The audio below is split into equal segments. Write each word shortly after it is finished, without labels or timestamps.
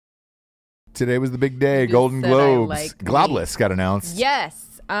Yesterday was the big day. You Golden said I Globes. like Globless got announced.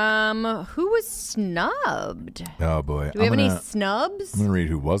 Yes. Who was snubbed? Oh, boy. Do we have any snubs? I'm going to read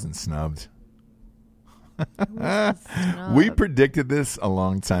who wasn't snubbed. Snub? We predicted this a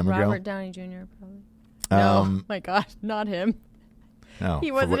long time ago. Robert Downey Jr. probably. No, my God, not him. No,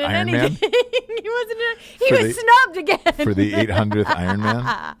 He wasn't in Iron anything. Man? He wasn't in. He was snubbed again. For the 800th Iron Man?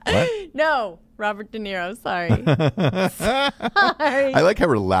 What? No, Robert De Niro. Sorry. Sorry. I like how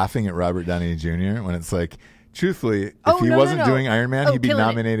we're laughing at Robert Downey Jr. when it's like, truthfully, if he no, wasn't doing Iron Man, he'd be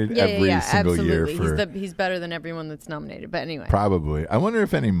nominated every single absolutely. year. For He's better than everyone that's nominated. But anyway. Probably. I wonder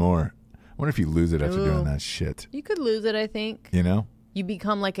if any more. I wonder if you lose it after doing that shit. You could lose it, I think. You know? You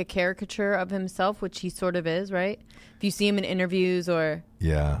become like a caricature of himself, which he sort of is, right? If you see him in interviews or...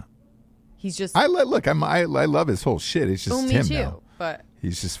 Yeah. He's just... I love his whole shit. It's just me him too, now. But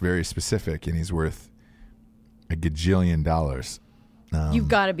he's just very specific, and he's worth a gajillion dollars. You've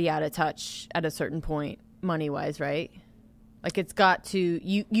got to be out of touch at a certain point, money-wise, right? Like it's got to...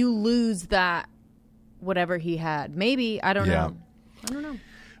 You lose that whatever he had. Maybe. I don't know. I don't know.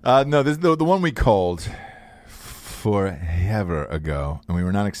 No, this, the one we called forever ago, and we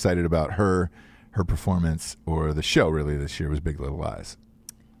were not excited about her performance or the show really this year was Big Little Lies.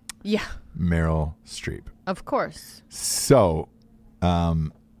 Yeah. Meryl Streep. Of course. So, I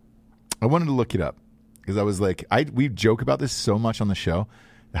wanted to look it up because I was like, we joke about this so much on the show,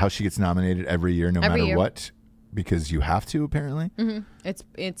 how she gets nominated every year, no matter what, because you have to apparently. Mm-hmm.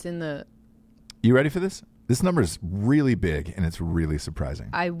 It's in the. You ready for this? This number is really big and it's really surprising.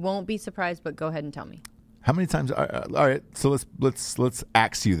 I won't be surprised, but go ahead and tell me. How many times? All right, so let's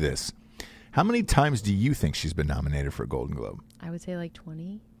ask you this: how many times do you think she's been nominated for a Golden Globe? I would say like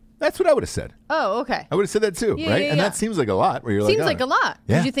 20. That's what I would have said. Oh, okay. I would have said that too, right? And that seems like a lot. Where you're seems like a lot.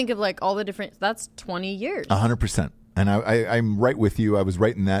 Yeah. Did you think of like all the different? That's 20 years. 100%. And I'm right with you. I was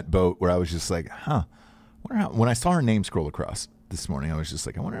right in that boat where I was just like, huh. When I saw her name scroll across this morning, I was just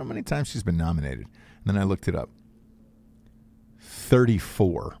like, I wonder how many times she's been nominated. And then I looked it up.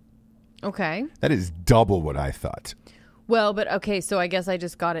 34. Okay. That is double what I thought. Well, but okay, so I guess I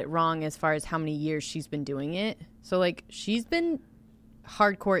just got it wrong as far as how many years she's been doing it. So like she's been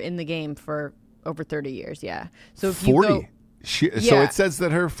hardcore in the game for over 30 years, yeah. So if 40. You go, So it says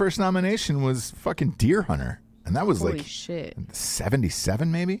that her first nomination was fucking Deer Hunter. And that was holy like shit.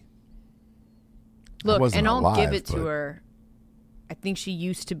 77 maybe? Look, and I'll give it to her. I think she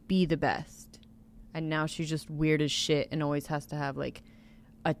used to be the best. And now she's just weird as shit and always has to have like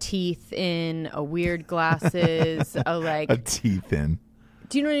a teeth in, a weird glasses, a teeth in.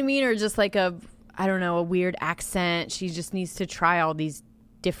 Do you know what I mean? Or just like a weird accent. She just needs to try all these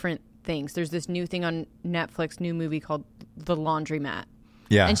different things. There's this new thing on Netflix, new movie called The Laundromat.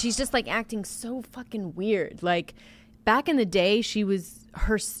 Yeah. And she's just like acting so fucking weird. Like back in the day, she was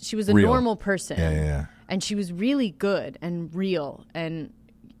a real. Normal person. Yeah. And she was really good and real and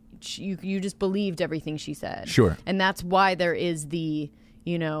you just believed everything she said. Sure. And that's why there is the,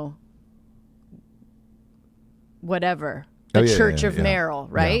 whatever, the Church of Meryl,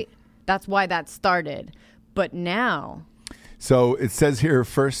 right? Yeah. That's why that started. But now. So it says here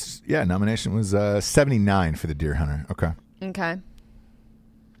first, nomination was 79 for the Deer Hunter. Okay. And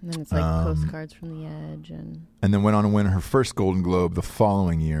then it's like Postcards from the Edge. And then went on to win her first Golden Globe the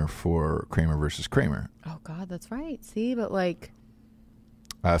following year for Kramer versus Kramer. Oh, God, that's right. See, but like.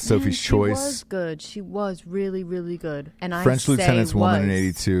 Sophie's Choice. She was good. She was really, really good. And French Lieutenant's Woman in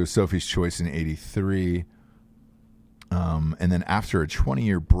 82. Sophie's Choice in 83. And then after a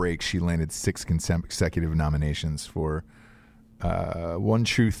 20-year break, she landed 6 consecutive nominations for One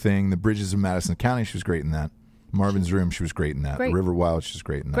True Thing, The Bridges of Madison County. She was great in that. Marvin's Room. She was great in that. Great. River Wild. She was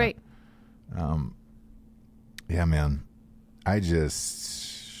great in that. Great. Yeah, man. I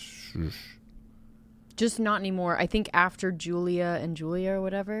just not anymore. I think after Julia and Julia or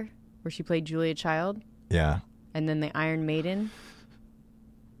whatever, where she played Julia Child. Yeah. And then the Iron Maiden.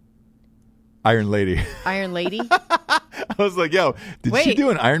 Iron Lady. I was like, yo, did she do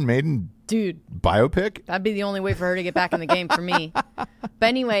an Iron Maiden biopic? That'd be the only way for her to get back in the game for me. But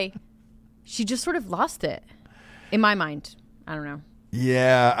anyway, she just sort of lost it. In my mind. I don't know.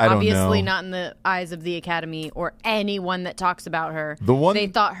 Yeah, I don't know. Obviously not in the eyes of the Academy or anyone that talks about her. They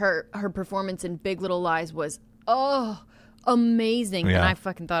thought her performance in Big Little Lies was, amazing. Yeah. And I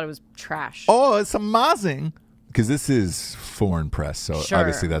fucking thought it was trash. Oh, it's amazing. Because this is foreign press, so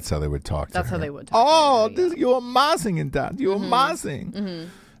obviously that's how they would talk to her. That's how they would talk to her. You're amazing in that. You're amazing.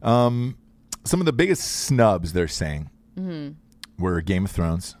 Mm-hmm. Some of the biggest snubs, they're saying, were Game of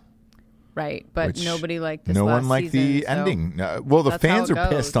Thrones. Right, but nobody liked this No last one liked season, the ending. Well, the fans are goes.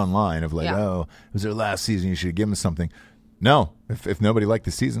 pissed online of like, it was their last season. You should give them something. No, if nobody liked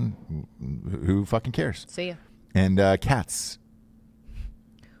the season, who fucking cares? See ya. And Cats.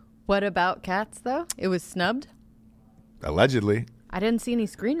 What about Cats, though? It was snubbed? Allegedly. I didn't see any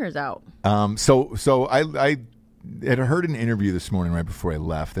screeners out. So I had heard an interview this morning right before I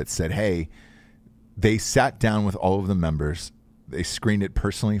left that said, hey, they sat down with all of the members. They screened it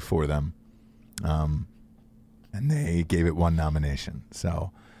personally for them. And they gave it one nomination.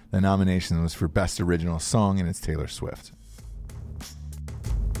 So the nomination was for Best Original Song, and it's Taylor Swift.